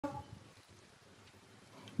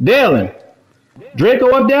Dylan, Draco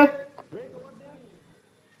up there?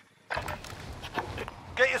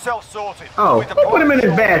 Get yourself sorted. Oh, We who put him in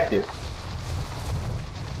his basket?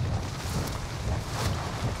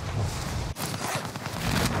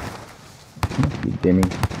 You Denny.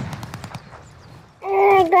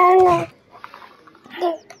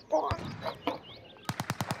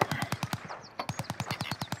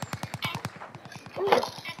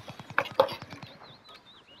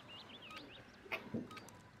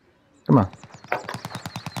 Come on.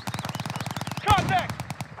 Contact!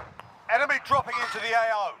 Enemy dropping into the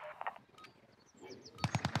AO.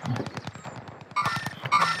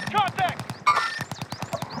 Contact!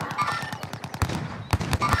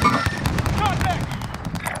 Contact!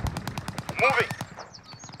 Moving.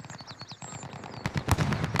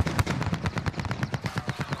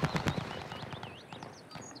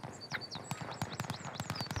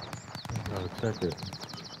 Oh, check it.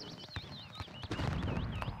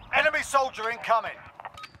 Enemy soldier incoming.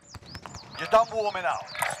 You're done warming up.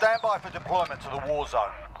 Stand by for deployment to the war zone.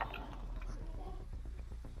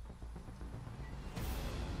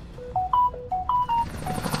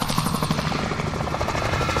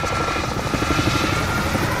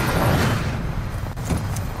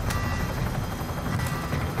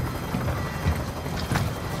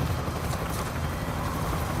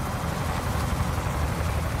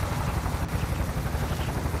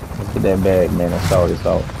 Let's get that bag, man, and sort this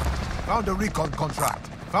out. Found a recon contract.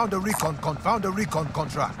 Found a recon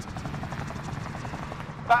contract.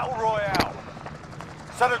 Battle Royale.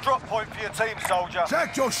 Set a drop point for your team, soldier.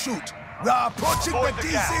 Check your shoot. We are approaching Avoid the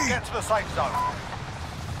the gap. DC. Get to the safe zone.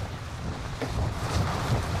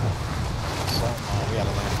 We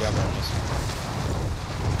gotta land together on this one.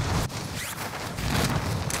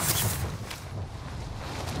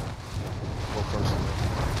 Go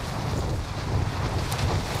first.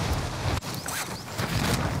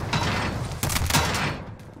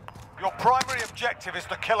 Your primary objective is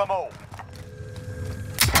to kill them all.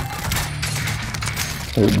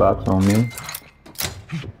 Big box on me.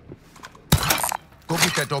 Go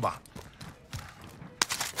get that over.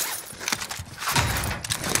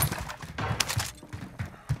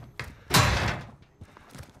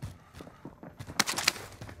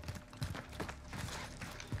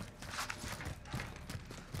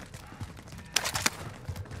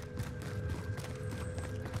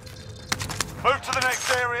 Move to the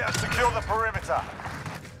next area and secure the perimeter.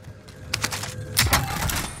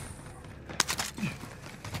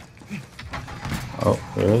 Oh,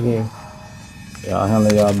 there it is. Y'all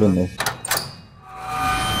handle y'all business.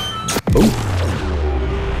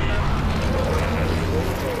 Ooh.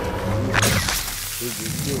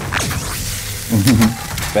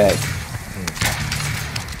 Facts.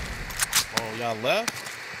 Oh, y'all left?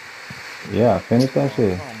 Yeah, finish that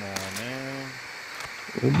shit. Come on,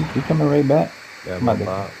 man. You coming right back? Yeah, I'm my about to-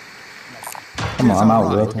 bot. Come on, I'm out,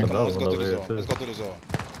 Right. Wilson. Come on, let's one go over through here, this too. all. Let's go through this all.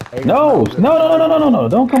 No, no.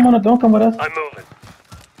 Don't come on. Don't come with us. I'm moving.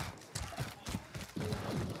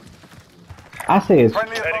 I say it's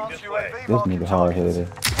Friendly advance UAV this marking nigga hard targets. headed.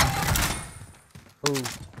 Who?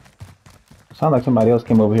 Sound like somebody else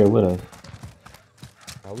came over here with us.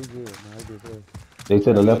 Oh, we good, man. We good. They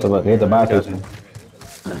to the left of us. They at the buy station.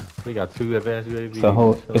 We got 2 advanced UAVs. It's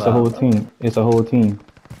a whole team. It's a whole team.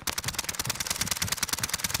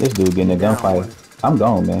 This dude getting a gunfight. I'm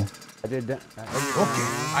gone, man. I did that. Okay,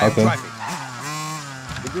 I am Okay. driving.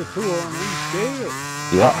 It just two of them. You scared?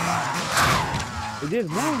 Yep. It just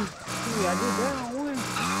one. See, I did that on one.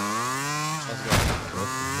 Let's go.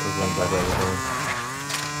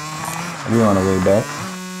 We on the way back.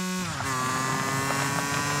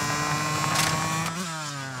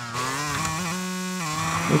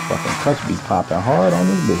 This fucking clutch be popping hard on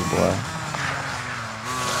this bitch, boy.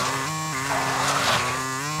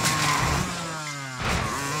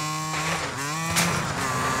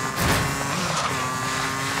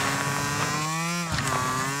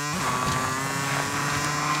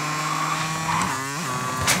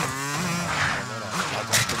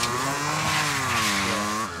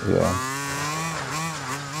 Yeah.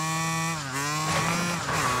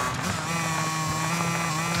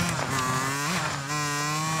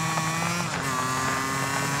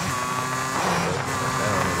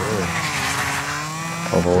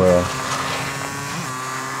 Over where?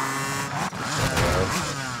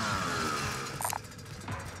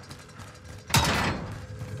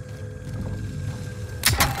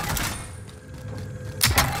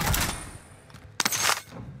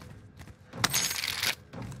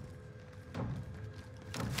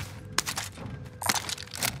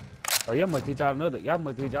 Oh, y'all must teach y'all another. Y'all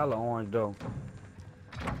must teach y'all an orange though.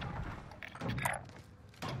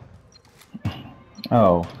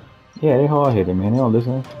 Oh. Yeah, they hard headed, man. They don't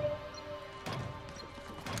listen.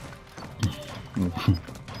 I'm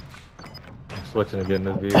switching again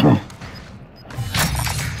this vehicle.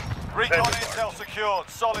 Recon intel secured.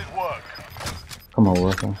 Solid work. Come on,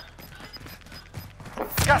 Wilson.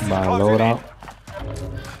 Gas is Buy a closing load in. out.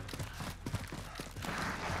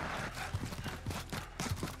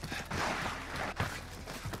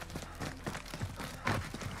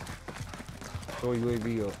 Throw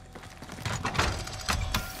UAV up.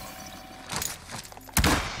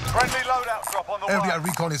 Friendly loadout drop on the Area way.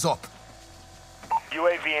 recon is up.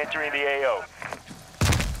 UAV entering the AO.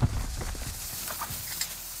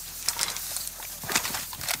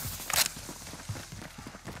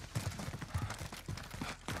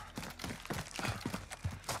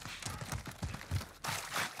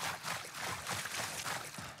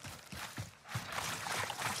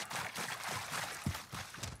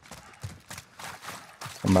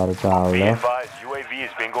 Somebody to our Be left. advised, UAV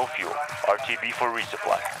is bingo fuel. RTB for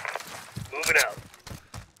resupply. Moving out.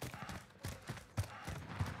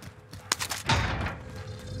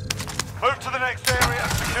 Move to the next area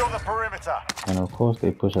and secure the perimeter. And of course,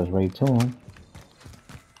 they push us right to him.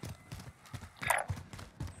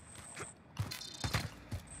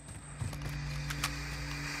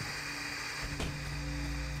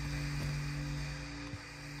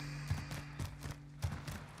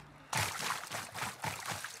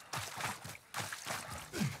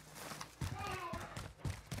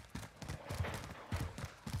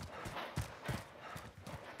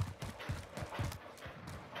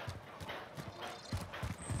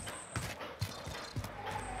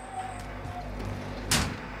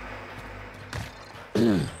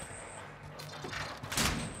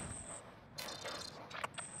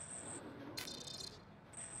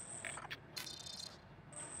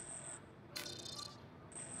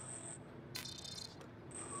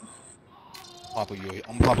 Pop a UAV.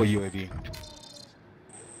 I'm pop a UAV.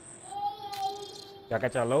 Y'all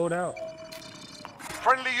got y'all load out?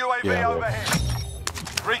 Friendly UAV Yeah, bro.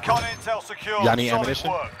 overhead. Recon intel secured. Y'all need Solid ammunition?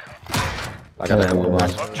 work. I got that ammo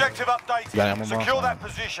box. Objective Got updated. ammo Secure box? that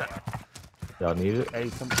position. Y'all need it? Hey,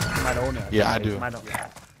 somebody on there. Yeah, I Hey, do.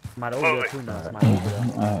 Somebody over there too now. Somebody over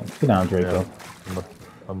there. Sit down, Draco.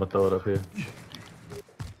 I'm gonna throw it up here.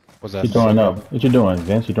 What's that? You throwing up? What you doing,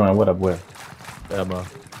 Vince? You throwing what up where? Ammo.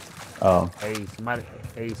 Oh, Hey, somebody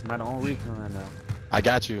on recon now. I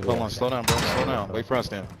got you. Hold on. Slow down, bro. Slow down. Wait for us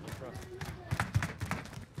now.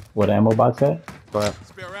 where the ammo box at? Go ahead.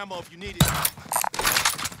 Spare ammo if you need it.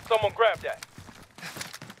 Someone grab that.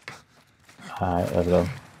 Alright, let's go.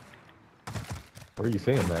 Where are you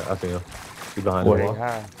seeing that? I see him. He behind Where? the Hey, wall.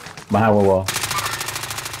 hi. Behind what wall?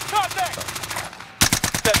 Contact!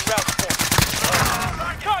 Set route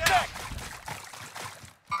point. Contact!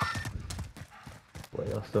 Wait,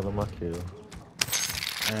 y'all still on my kill.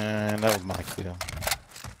 And that was my kill.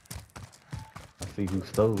 I see who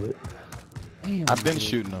stole it. Damn, I've been dude.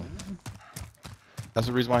 shooting him. That's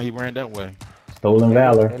the reason why he ran that way. Stolen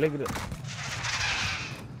Valor. Hey, look at it.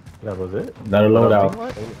 That was it? Another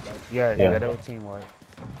loadout. Yeah, Yeah. that was teamwork.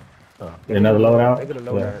 Oh. Another loadout? Look at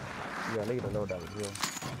the loadout. Yeah, look at the loadout. Yeah.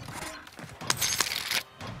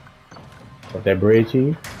 Got that bread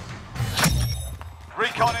cheese?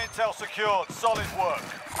 Recon intel secured. Solid work.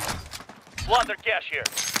 Blood their cash here.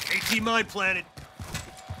 AT mine planted.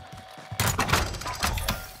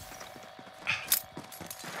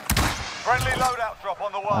 Friendly loadout drop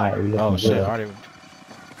on the way. Alright, we Oh looking shit! good.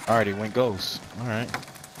 Already went ghost. All right.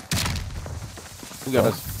 Who got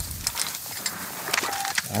us?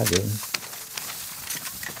 I didn't.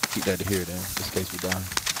 Keep that to here then, just in case we die.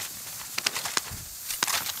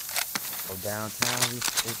 Go downtown.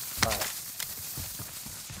 It's spot.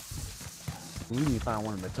 We need to find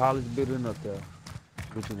one of the tallest buildings up there.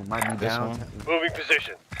 Which one might be This one? downtown. Moving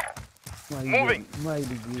position. Moving. Might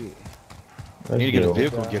be good. You need to get a Let's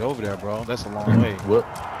go. vehicle, get over there, bro. That's a long way.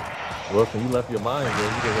 Wilson, you left your mind there.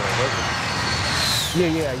 You didn't want to work.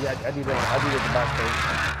 Yeah. I did that. I did it at the box station.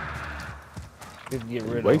 Just get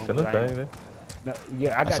rid of Wasting them, this like- thing, man. No,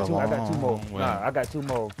 yeah, I That's got a two. I got two more. long way. Nah, I got two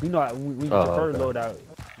more. You know, we Oh, the first okay. loadout.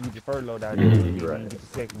 We the first loadout. Yeah, you you're right. didn't get the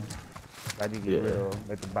second one. I did get Yeah. rid of them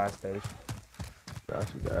at the box station. Got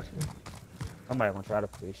you. Somebody gonna try to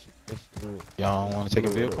push it. Y'all want to take a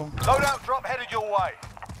vehicle? Loadout drop headed your way.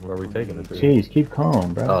 Where are we taking it to? Jeez, keep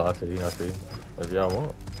calm, bro. Oh, I see. If y'all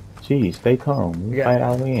want. Jeez, stay calm. We Yeah. fight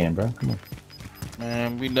our way in, bro. Come on.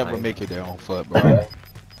 Man, we never make it there on foot, bro.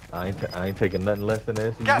 I ain't taking nothing less than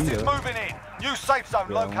this. Gas is moving in. New safe zone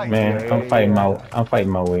located. Man, I'm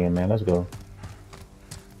fighting my way in, man. Let's go.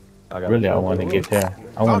 Really, I want to get there.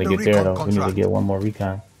 I want to Found a get there recon though. We need to contract. get one more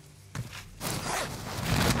recon.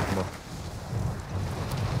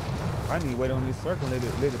 I need to wait on this circle. Let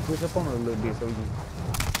it push up on it a little bit so we can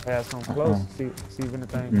pass some close. See if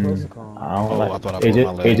anything closer comes. I don't Oh, like I thought I it.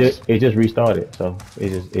 broke my legs. It just restarted, so it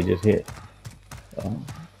just hit.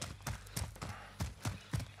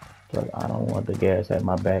 So I don't want the gas at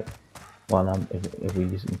my back while if we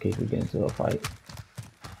just in case we get into a fight.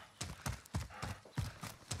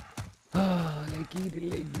 Ah, let's get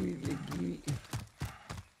it.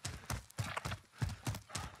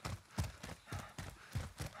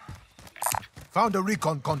 Found a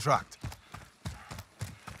recon contract.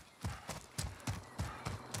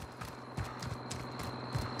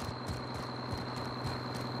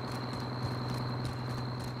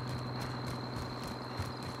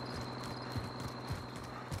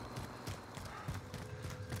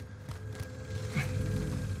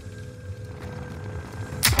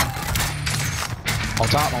 On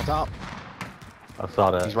top. I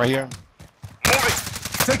saw that. He's right here.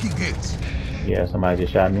 Taking hits. Yeah, somebody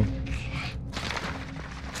just shot me.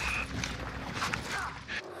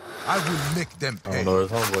 I will make them I pay. don't know where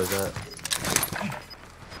his homeboy's at.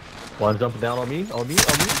 One jumping down on me.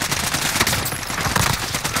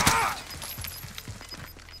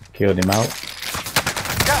 Killed him out.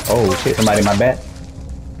 Oh shit! Somebody in my back.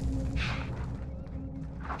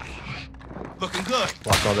 Looking good.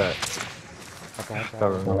 Watch all that.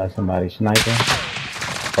 Cover him. Sound like somebody sniping.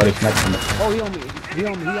 Oh, they sniping. Oh, he on me. He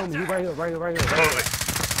right here. Where?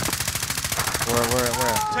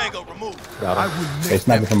 Tango removed. Got I him. will make They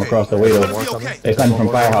sniping them from pay. across the way though. Gonna be okay. They sniping from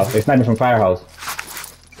firehouse. They sniping from firehouse.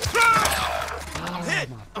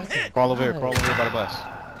 I'm hit. Crawl over here by the bus.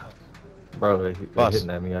 Bro, they Bus. hitting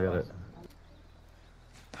at me. I got it.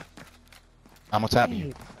 I'm gonna tap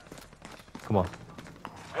you. Come on.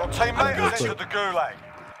 Your teammate has entered the gulag.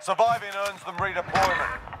 Surviving earns them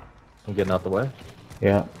redeployment. I'm getting out the way.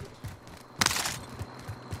 Yeah.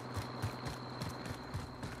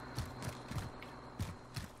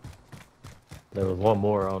 There was one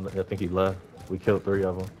more on. I think he left. We killed 3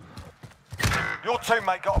 of them. Your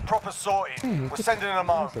teammate got a proper sorting. We're sending them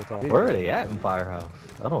home. Where are they at in Firehouse?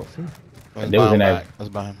 I don't see. They was in that. That's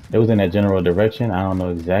behind him. They was in that general direction. I don't know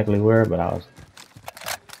exactly where, but I was.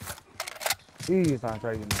 He's trying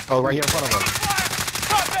to get me. Oh, right here in front of us.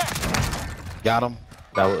 Got him.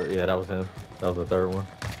 That was him. That was the 3rd one.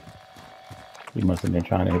 He must have been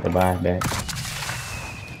trying to hit the buyback.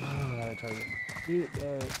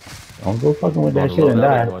 Don't go fucking with that shit and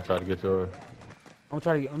die. I'm gonna try to get yours. I'm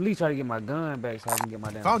trying to at least try to get my gun back so I can get my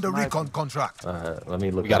damn. Found a sniper. recon contract. Alright, let me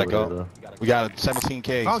look. We gotta over go. there, We got a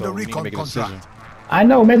 17K, Found so a we need to recon make a decision. contract. I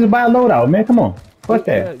know, man. Just buy a loadout, man. Come on. Fuck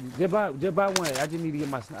that. Just buy one. I just need to get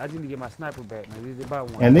my sniper back, man. Just buy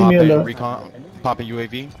one. And leave me a Popping little. recon, popping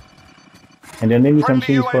UAV. And then leave me some Friendly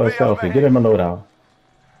cheese for a UAV selfie. overhead. Get him a loadout.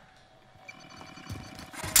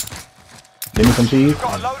 Give me some cheese.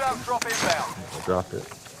 Got a loadout drop inbound. I dropped it.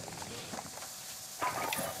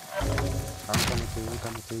 I'm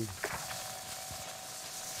coming to you.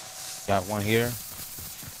 Got one here.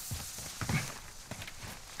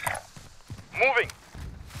 Moving.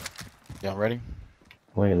 Y'all ready?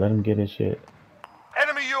 Wait, let him get his shit.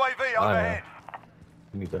 Enemy UAV overhead.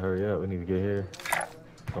 We need to hurry up. We need to get here.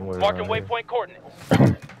 Somewhere Marking around here. waypoint coordinates.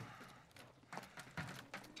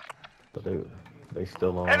 But they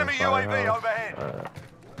still on. Enemy UAV Firehouse. overhead.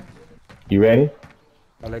 You ready?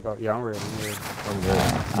 I let go. Yeah, I'm ready. I'm good.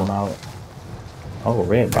 I'm out. Oh,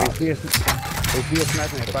 red box. They still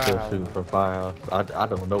sniping at They're still firehouse. shooting from Firehouse. I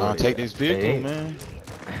don't know where I'll they take at. this They vehicle, ain't- man.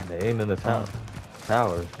 They ain't in the towers.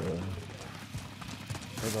 So.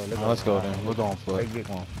 Let's go then. We're going for it. Let's get-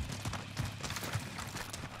 Come on.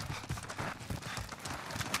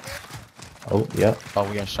 Oh, yep. Oh,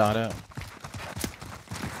 we got shot at.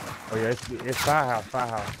 Oh yeah, it's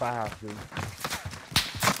firehouse, dude.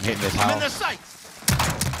 Hitting this I'm in their house. sights.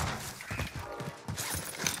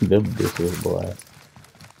 Them bitches, boy.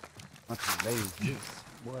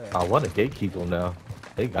 I want to gatekeep them now.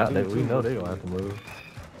 They got that. We know they gonna have to move.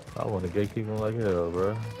 I want to gatekeep them like hell,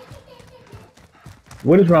 bro.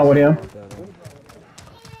 What is wrong with him?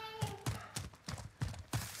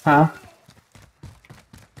 Huh?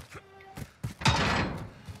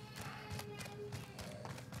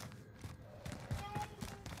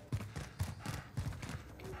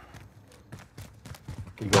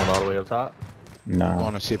 You going all the way up top? I'm Nah.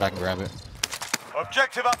 going to see if I can grab it.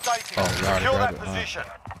 Objective updated. Oh, we already Secure grabbed that it, huh? position.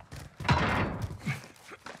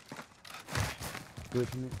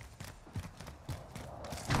 Good to me.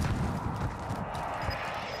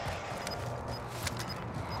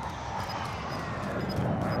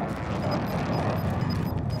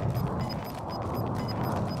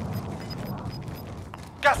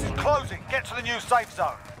 Gas is closing. Get to the new safe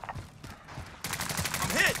zone. I'm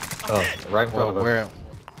hit. Oh, right in front Well, of us. where?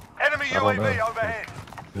 Enemy I don't UAV know. overhead.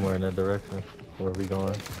 Somewhere in that direction. Where are we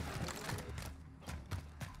going?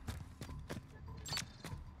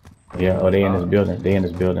 Yeah, oh, they in this building. They in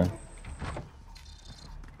this building.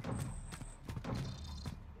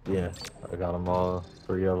 Yeah, I got them all.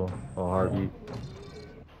 3 of them on heartbeat.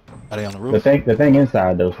 Are they on the roof? The thing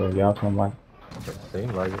inside though, so y'all come like.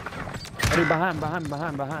 Seems like it. Oh, they behind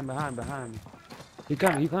me. He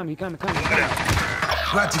coming.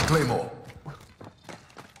 Planting Claymore.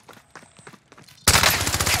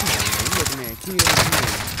 Look, man, kill this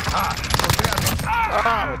man.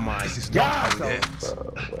 Oh my God!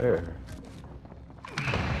 Where?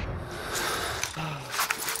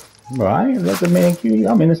 Bro, I ain't let the man kill you.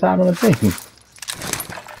 I'm inside on the thing.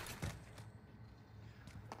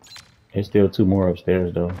 There's still 2 more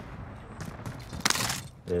upstairs though.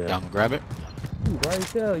 Yeah. Y'all gonna grab it? You right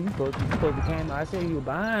there. You supposed to came. I said you were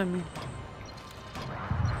behind me.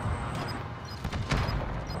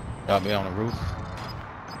 Y'all be on the roof.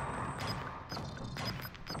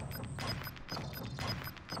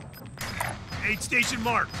 Aid station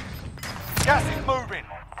marked. Gas is moving.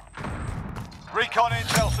 Recon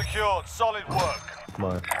intel secured. Solid work. Come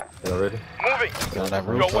on. Y'all ready? Moving. On that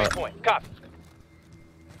Go roof. waypoint. Copy.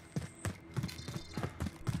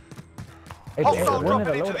 Hey, Hostile one of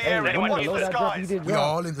dropping into the area. one of Watch the the loadout drop, he skies. did We drop. are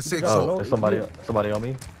all in the safe got zone. Oh, there's somebody on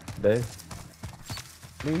me? Dave?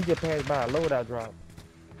 Man, he just passed by a loadout drop.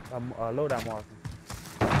 A loadout marker.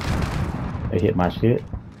 They hit my shit.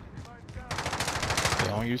 They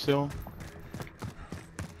on you still?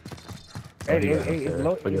 Hey, he ran it's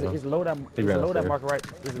upstairs. Forget him. He ran upstairs. marker right.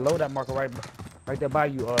 There's a loadout marker right there by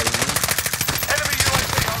you, Enemy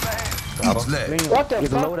UAV overhead. Each leg. Liam. What the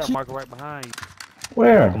There's a fuck? loadout marker right behind you.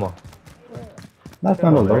 Where? Come on. That's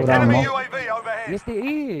not a loadout. Enemy Mo- UAV overhead. Yes, there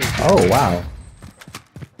is. Oh wow.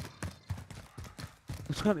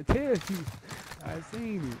 I'm trying to tell you. I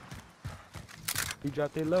seen it. He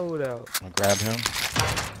dropped that loadout. I'm gonna grab him.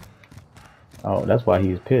 Oh, that's why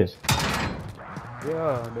he's pissed.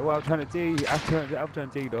 Yeah, that's what I'm trying to tell you. I'm trying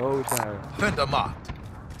to tell you the whole time. Fender marked.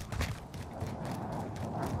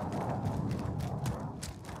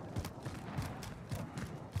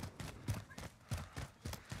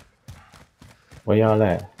 Where y'all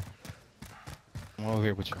at? I'm over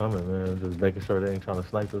here with you. Coming, man. Just making sure they ain't trying to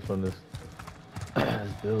snipe us from this,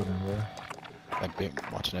 this building, man.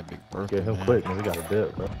 Watching that big bird. Get him quick, man. We got a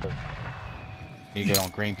dip, bro. You get on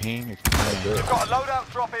green ping if you can. You've got a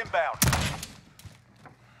loadout drop inbound.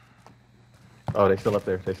 Oh, they still up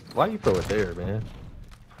there. Why you throw it there, man?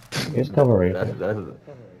 It's cover right That's there.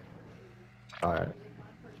 all right.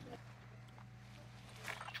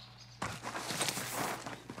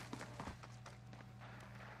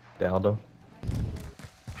 Downed him.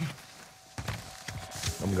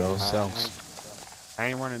 I'm going. Sells. I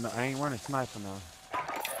ain't running sniper now.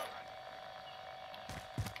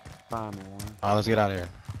 Find me one. Alright, let's get out of here.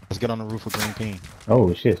 Let's get on the roof with green ping.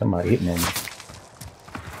 Oh shit, somebody hitting at me.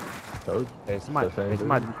 Hey, somebody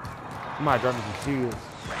drop me some shields.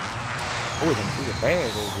 Oh, there's a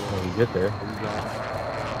bag over there. When you get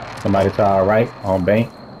there. Somebody to our right on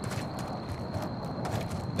bank.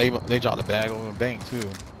 They dropped the bag over the bank too.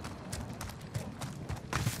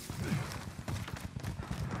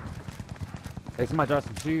 Hey, somebody drop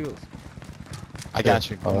some shields. I got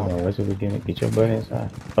you. Come Oh on. no, what's it we get your butt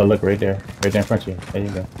inside? Oh look right there. Right there in front of you. There you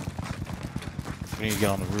go. We need to get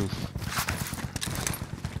on the roof.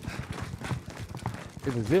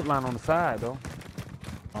 There's a zip line on the side, though.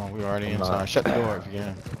 Oh, we already I'm inside. not. Shut the door if you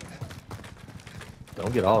can.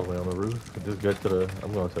 Don't get all the way on the roof. Just get to the.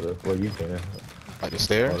 I'm going to the. Well, you can. Like the Or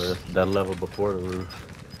stairs? that level before the roof.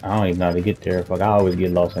 I don't even know how to get there. Fuck, I always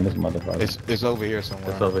get lost in this motherfucker. It's over here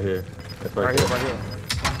somewhere. It's over here. It's right, Right there. here, right here.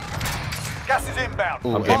 Gas is inbound.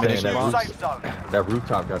 Ooh, I'm Mark getting the that new box. safe zone. That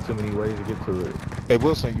rooftop got too many ways to get to it. Hey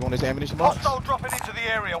Wilson, you want this ammunition box? Hostile dropping into the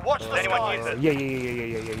area. Watch the Anyone skies. use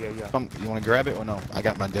it? Yeah. Come, you want to grab it or no? I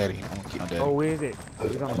got my daddy. I want to keep my daddy. Oh, where is it?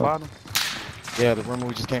 Is it on the bottom? Yeah, the room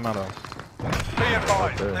we just came out of. Be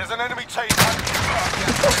advised, there's an enemy team.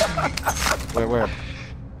 Where?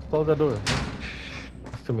 Close that door.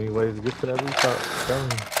 There's too many ways to get to that rooftop. I'm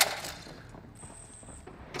telling you.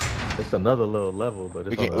 It's another little level, but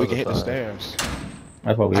it's We on the can hit the other side. stairs.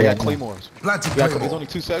 That's what we I got at now. claymores. Planting We got, there's Claymore. only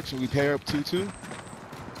 2 sections. We pair up 2-2.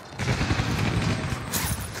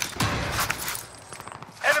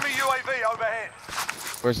 Enemy UAV overhead.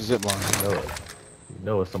 Where's the zip line? You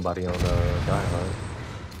know it's somebody on Die Hard.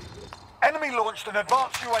 Enemy launched an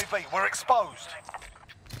advanced UAV. We're exposed.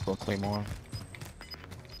 Go claymore.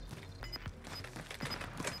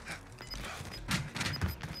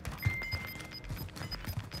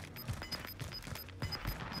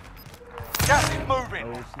 moving.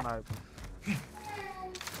 Oh, sniper.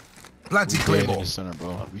 Planting Dead in Claymore. the center,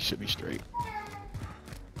 bro. We should be straight.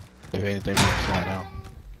 If anything, we can fly down.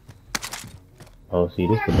 Oh, see,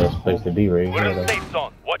 this is the best place to be right We're here. in though. safe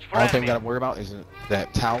zone. Watch for Only thing we enemy. gotta worry about is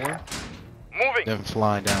that tower. Moving. Them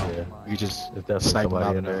flying down. Yeah. We just If that's snipe them somebody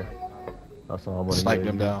out in of there, there. that's all I'm gonna Snipe do.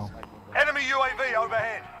 them down. Enemy UAV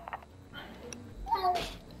overhead.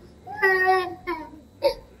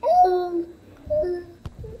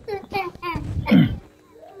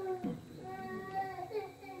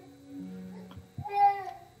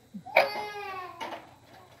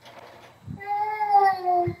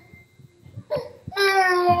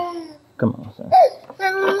 Come on, son.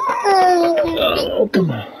 Oh,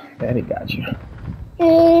 come on. Daddy got you.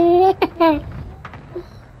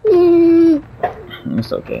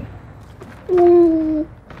 It's okay.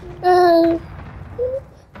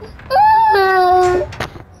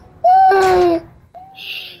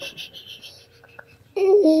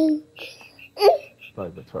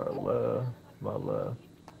 Sniper to our left, my left.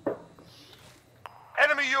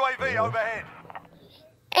 Enemy UAV overhead.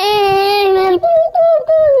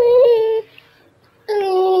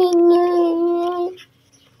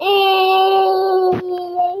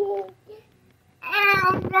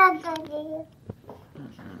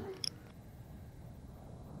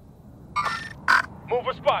 Move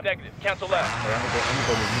for spot. Negative. Cancel that. Hey, I'm gonna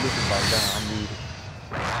go with munition box down. I'm needed.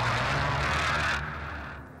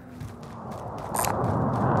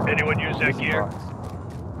 Anyone use that Munition gear? box.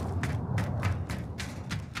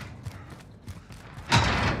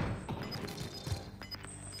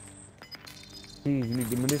 Keys, you need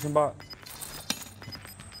the munition box?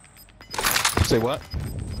 Say what?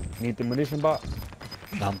 Need the munition box?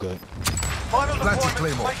 No, I'm good. Final Planting deployment.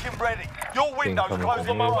 Claymore. Make him ready. Your window's coming closing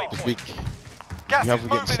from my here. way This point. week, Gas You is have to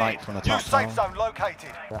get moving sniped in. from the New top safe tower. zone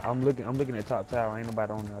located. Yeah, I'm looking at top tower. Ain't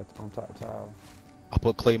nobody on top tower. I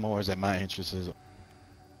put claymores at my entrances.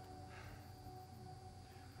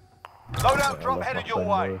 Loadout I drop left headed my your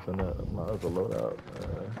way. Claymores and my other loadout.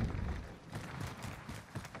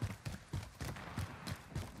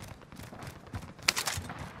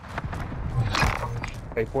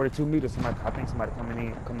 Hey, 42 meters. I think somebody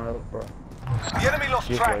coming up, bro. The enemy lost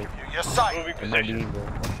This track way. of you. You're safe. Moving It might be position.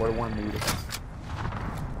 either 41 meters.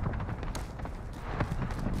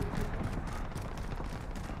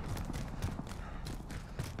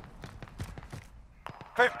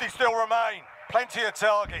 $50 still remain. Plenty of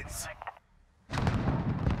targets.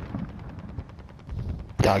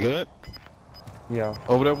 Y'all good? Yeah.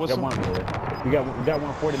 Over there with Got some? one. We got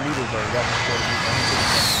 140 meters though. We got 140 meters.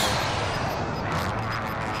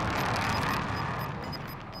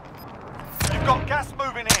 You've got gas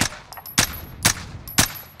moving in.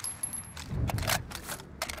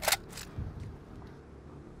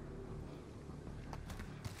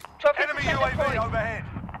 Enemy UAV overhead.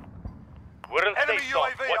 We're in Enemy safe zone.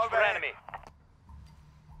 UAV Watch for overhead. enemy.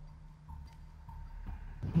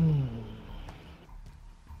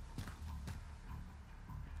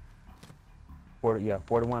 Yeah,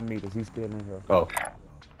 41 meters. He's still in here. Oh,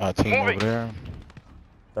 Team Moving. over there.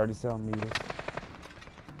 37 meters.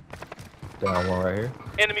 down one right here.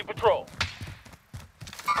 Enemy patrol.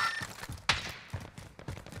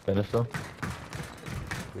 Finish them.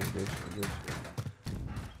 Good.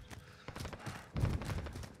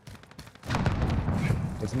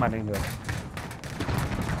 There's somebody in here.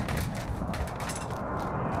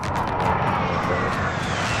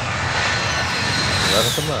 Let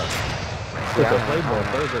them come up. Put Yeah, the I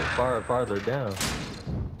Claymore farther down.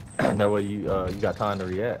 And that way you got time to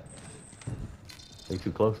react. They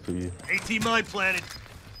too close to you. AT mine planted.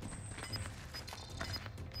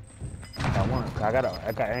 I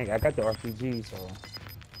got the RPG, so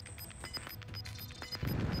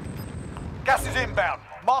Gas is inbound.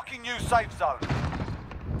 Marking new safe zone.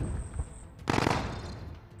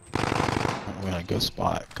 We're in a good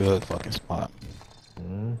spot. Good fucking spot.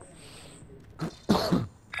 Mm.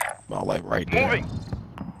 About like right there. Moving.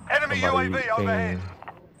 Enemy Somebody UAV overhead.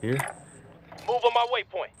 came here. Move on my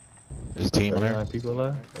waypoint. There's a team in there. 39 people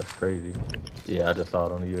left? That's crazy. Yeah, I just saw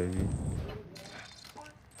it on the UAV.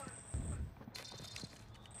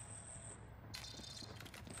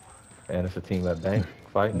 And it's a team at bank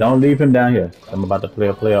fighting. Don't leave him down here. I'm about to play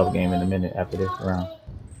a playoff game in a minute after this round.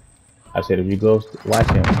 I said if you go watch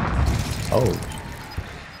him. Oh,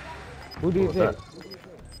 who did was that?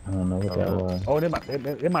 I don't know what that was. Oh, they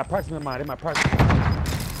my person of mine. They my person.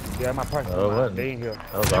 Yeah, my person. Oh, it of mine. wasn't. They in here.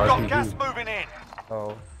 That was You've got gas RPG. moving in.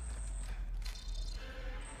 Oh,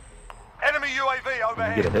 Enemy UAV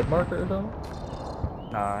Did you get a overhead. hit marker or something?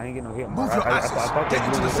 nah, I ain't get no hit. Move mark. your I asses. thought they Get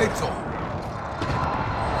into blew the it safe up. zone.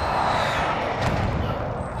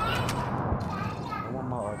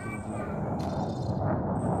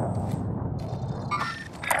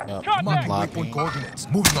 live waypoint ping. coordinates.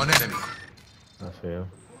 Moving on enemy. I feel.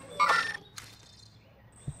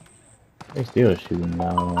 They still shooting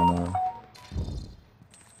down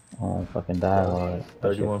on fucking Die Hard. That shit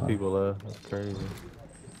 31 fun. people left. That's crazy.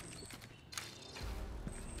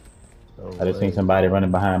 No I just seen way. somebody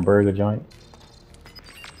running behind Burger Joint.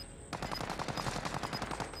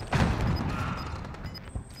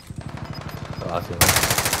 Oh, I see him.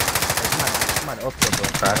 Somebody up there, bro.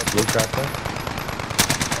 Crash, blue crash there.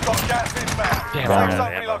 Got gas inbound. Damn, Safe I zone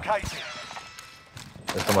ran relocated.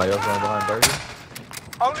 There's somebody else running behind Burger.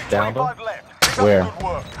 Only Down 25 left. Keep up Where? the good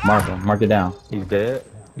work. Mark him. Mark it down. He's dead.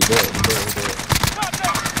 He's dead. He's dead. He's dead.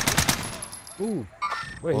 Ooh.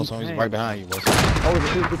 Where Wilson, he's playing? right behind you, Wilson. Oh,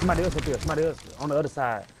 there's somebody else up here. Somebody else on the other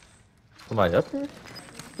side. Somebody up there?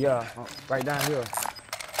 Yeah, right down here.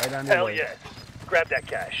 Right down there. Hell yeah. Grab that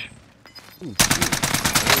cash.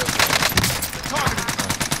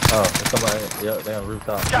 Oh, there's somebody. Yeah, they're on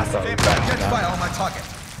rooftop. Gas is inbound. Get fire on my target.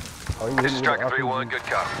 Oh, he This is hit me Striker with an 3-1, RPG. good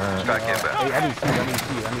copy. Strike inbound. Hey, I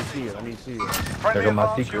need shield. I need shield. Friendly There go my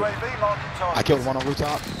advanced secret. UAV marking target. I killed one on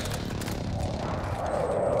rooftop.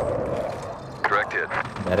 Direct hit.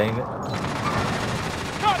 That ain't it.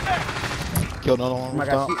 Killed another one on Oh my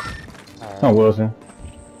God, rooftop. shit. Oh, Wilson.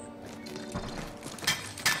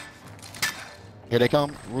 Here they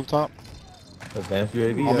come, rooftop. Advanced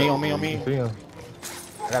UAV. On me. See him.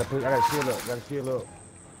 I gotta shield up.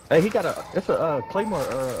 Hey, he got a. It's a Claymore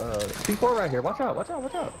C4 right here. Watch out. Watch out.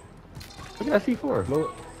 Watch out. Look at that C4.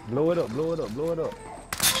 Blow it up. Don't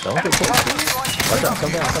get close. Watch out.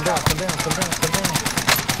 Come down. Come down. Come down. Come down. Come down.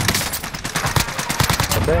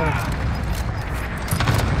 Come down.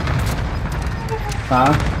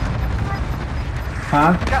 Huh?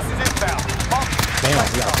 Huh? Gas is inbound. Marking Damn,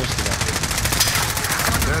 we got pushed to that.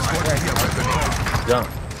 There's one here, weapon. Jump.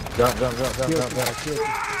 Jump.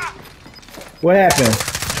 What happened?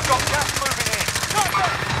 You've got gas moving in.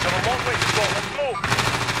 Got a long way to go. Let's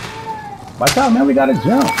move. Watch out, man. We gotta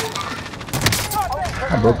jump.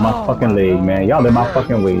 I broke my fucking leg, man. Y'all in my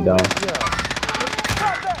fucking way, dog.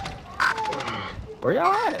 Where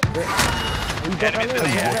y'all at? Tell you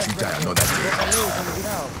what, you die, I know that.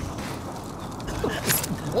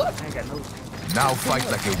 What? I ain't got no. Now fight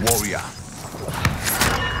like a warrior.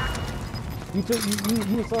 You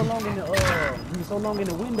were so long in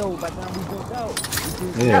the window by the time we jumped out.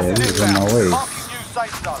 Yeah, Gas this is is on my inbound. way. Marking new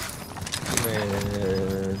safe zone.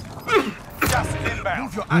 Man. Gas is inbound.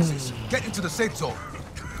 Move your asses. Get into the safe zone.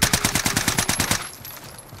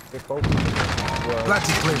 They both. Well,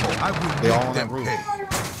 Planting Claymore. I will They all make on them that roof. pay.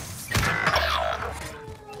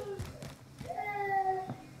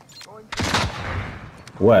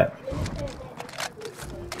 What?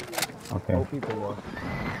 Okay. both people were.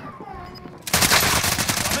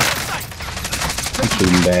 I'm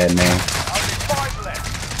shooting bad, man. Only 5 left.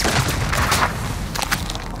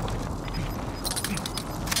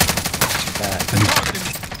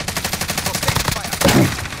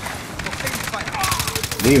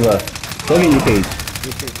 Diva, go get your cage.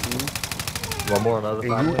 One more on the other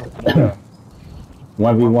side. Yeah.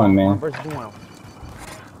 1v1, One man. versus one.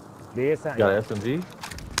 There's You got an SMG?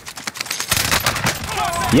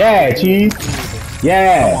 Yeah, cheese.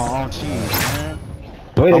 Yeah. Come on, cheese, man.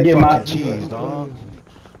 Way to I'm get my fucking cheese, dog.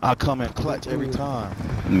 I come in clutch every time.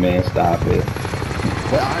 man. Stop it.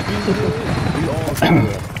 But I do good. We all do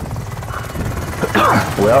good.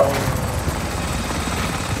 Well,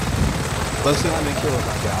 Let's see how many kills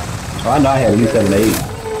I got. I know I had at least 7 or 8.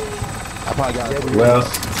 I probably got Well,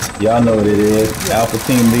 y'all know what it is. Alpha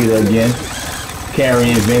team leader again,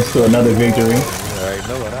 carrying Vince to another victory. Alright,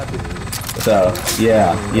 know what I did. So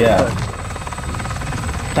yeah.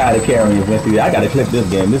 Tired of carrying Vince. I gotta clip this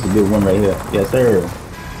game. This is a good one right here. Yes, sir.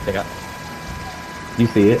 They got. You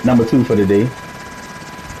see it. Number 2 for the day.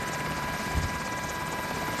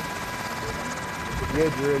 Yeah,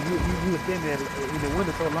 Drew, you were standing there in the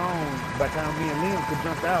window so long, by the time me and Liam could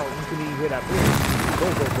jump out, you couldn't even hear that boom. Go,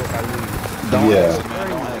 I leave. Don't Yeah. exit, man.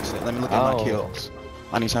 Don't exit. Let me look at my kills.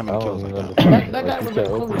 I need to how many kills I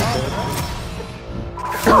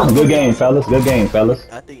got. Good game, fellas. Good game, fellas.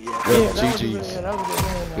 GG's.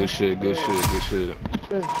 Good shit.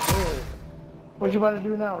 What you about to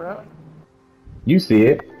do now, Rap? You see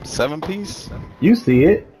it. 7-piece? You see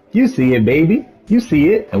it. You see it, baby. You see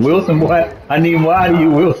it. And Wilson, boy, I need more out of you,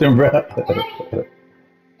 Wilson, bro.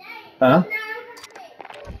 Huh?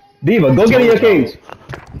 Diva, go get in your cage.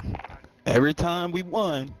 Every time we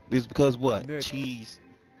won, it's because what? Cheese.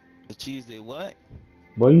 The cheese did what?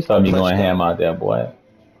 Boy, you saw me going ham out there, boy.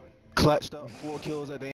 Clutched up 4 kills at the